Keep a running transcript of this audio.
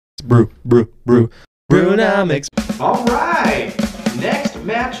Brewnomics. All right, next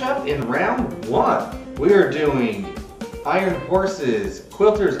matchup in round one. We are doing Iron Horse's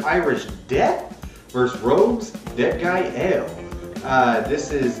Quilter's Irish Death versus Rogue's Dead Guy Ale.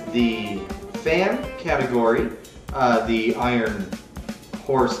 This is the fan category, the Iron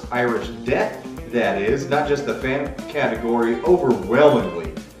Horse Irish Death, that is. Not just the fan category,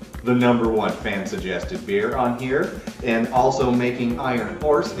 overwhelmingly the #1 fan suggested beer on here, and also making Iron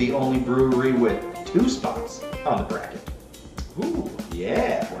Horse the only brewery with 2 spots on the bracket. Ooh.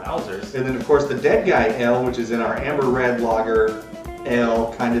 Yeah. Wowzers. And then of course the Dead Guy Ale, which is in our Amber Red Lager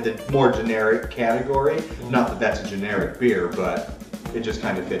Ale, kind of the more generic category. Not that that's a generic beer, but it just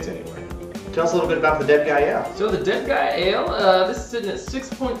kind of fits anywhere. Tell us a little bit about the Dead Guy Ale. So the Dead Guy Ale, this is sitting at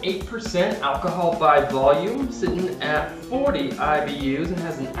 6.8% alcohol by volume, sitting at 40 IBUs, and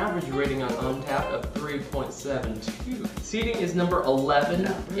has an average rating on Untappd of 3.72. Seating is number 11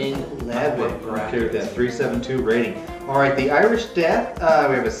 in our bracket. That 372 rating. All right, the Irish Death,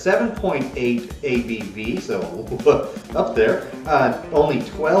 we have a 7.8 ABV, so up there. Only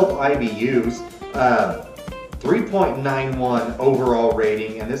 12 IBUs. 3.91 overall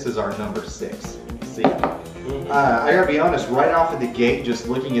rating, and this is our number 6. See? I gotta be honest, right off of the gate, just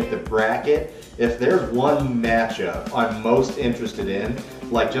looking at the bracket, if there's one matchup I'm most interested in,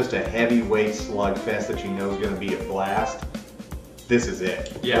 like just a heavyweight slugfest that you know is gonna be a blast, this is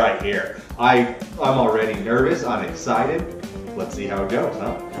it, right here. I'm already nervous, I'm excited. Let's see how it goes,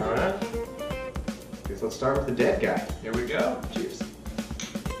 huh? All right. Guess let's start with the Dead Guy. Here we go. Cheers.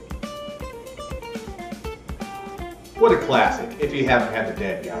 What a classic. If you haven't had the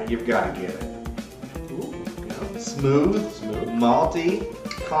Dead Guy, you've got to get it. Ooh, yeah. Smooth, malty,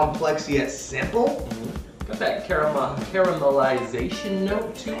 complex yet simple. Got that caramelization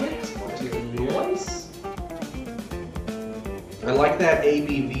note to it, which is nice. I like that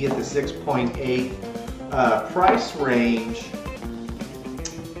ABV at the 6.8. Price range,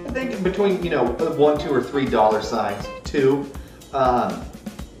 I think between, $1, $2, or $3 signs. 2.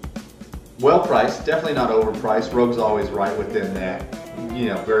 Well priced, definitely not overpriced. Rogue's always right within that,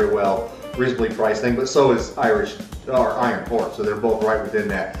 very well, reasonably priced thing. But so is Iron Horse. So they're both right within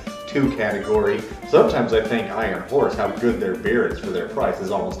that 2 category. Sometimes I think Iron Horse, how good their beer is for their price,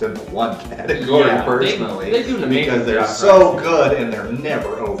 is almost in the 1 category personally. They do an amazing because they're job so good and they're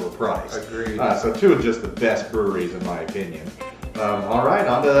never overpriced. Agreed. So 2 are just the best breweries in my opinion. All right,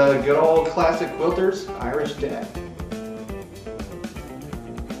 on to good old classic Quilter's Irish Death.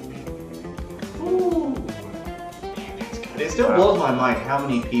 It still blows my mind how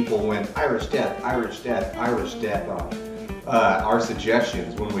many people went Irish Death, Irish Death, Irish Death on our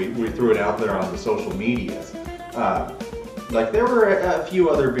suggestions when we threw it out there on the social medias. Like there were a few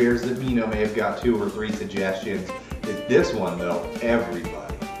other beers that may have got 2 or 3 suggestions. This one though,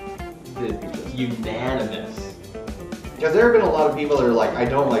 everybody. Unanimous. Because there have been a lot of people that are like, I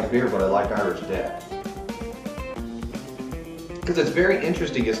don't like beer, but I like Irish Death. Because it's very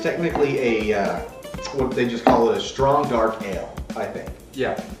interesting. It's technically a what they just call it, a strong dark ale, I think.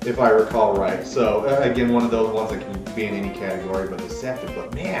 Yeah. If I recall right. So again, one of those ones that can be in any category but deceptive.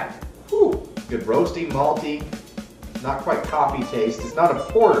 But man, whew, good roasty, malty, not quite coffee taste. It's not a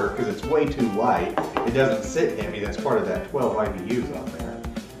porter because it's way too light. It doesn't sit heavy. That's part of that 12 IBUs on there.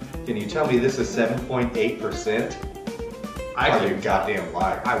 Can you tell me this is 7.8%? You're a goddamn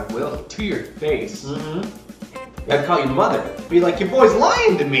liar. I will, to your face. I'd call you mother. Be like, your boy's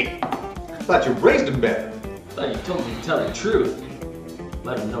lying to me. I thought you raised him better. I thought you told me to tell the truth.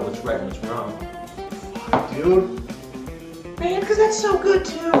 Let him know what's right and what's wrong. Dude. Man, because that's so good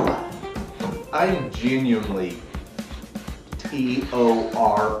too. I'm genuinely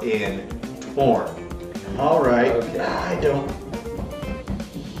T-O-R-N torn. Alright. Okay. I don't.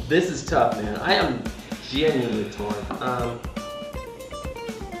 This is tough, man. I am genuinely torn.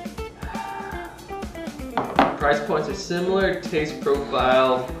 Price points are similar, taste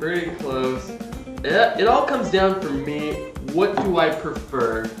profile pretty close. It all comes down for me, what do I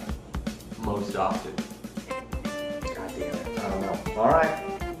prefer most often? God damn it, I don't know. Alright.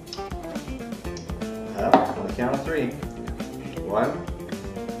 On the count of 3. 1,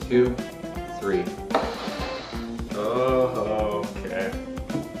 2, 3. Oh, okay.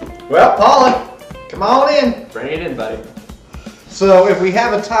 Well, Paula, come on in. Bring it in, buddy. So if we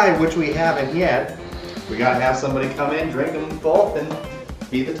have a tie, which we haven't yet, we gotta have somebody come in, drink them both, and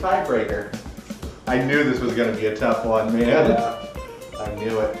be the tiebreaker. I knew this was gonna be a tough one, man. I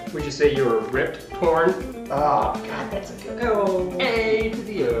knew it. Would you say you were ripped, torn? Oh, God, that's a good one. A to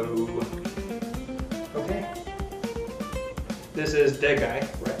the O. Okay. This is Dead Guy,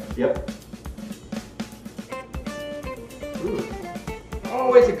 right? Yep. Ooh.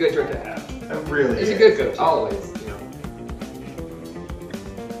 always a good drink to have. It really It's is. a good coach, always. You know.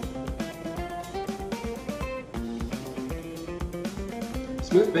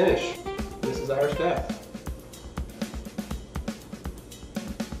 Smooth finish. This is Irish Death.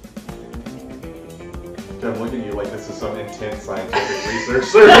 I'm looking at you like this is some intense scientific research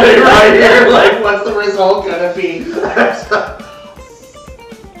survey right here. Like, what's the result gonna be?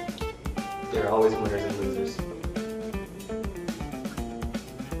 There are always winners and losers.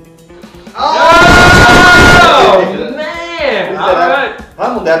 Oh! Man!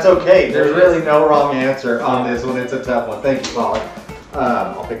 Alright. That's okay. There's really no wrong answer on this one. It's a tough one. Thank you, Polly.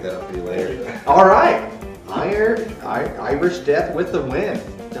 I'll pick that up for you later. All right. Irish Death with the win.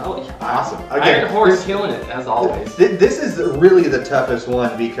 Oh, yeah. Awesome. Iron Horse killing it, as always. This is really the toughest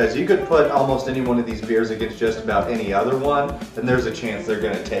one because you could put almost any one of these beers against just about any other one, and there's a chance they're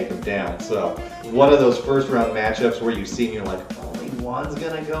going to take them down. So one of those first round matchups where you've seen you're like, only one's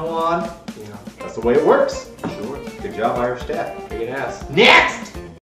going to go on. Yeah. That's the way it works. Sure. Good job, Irish Death. Big ass. Next!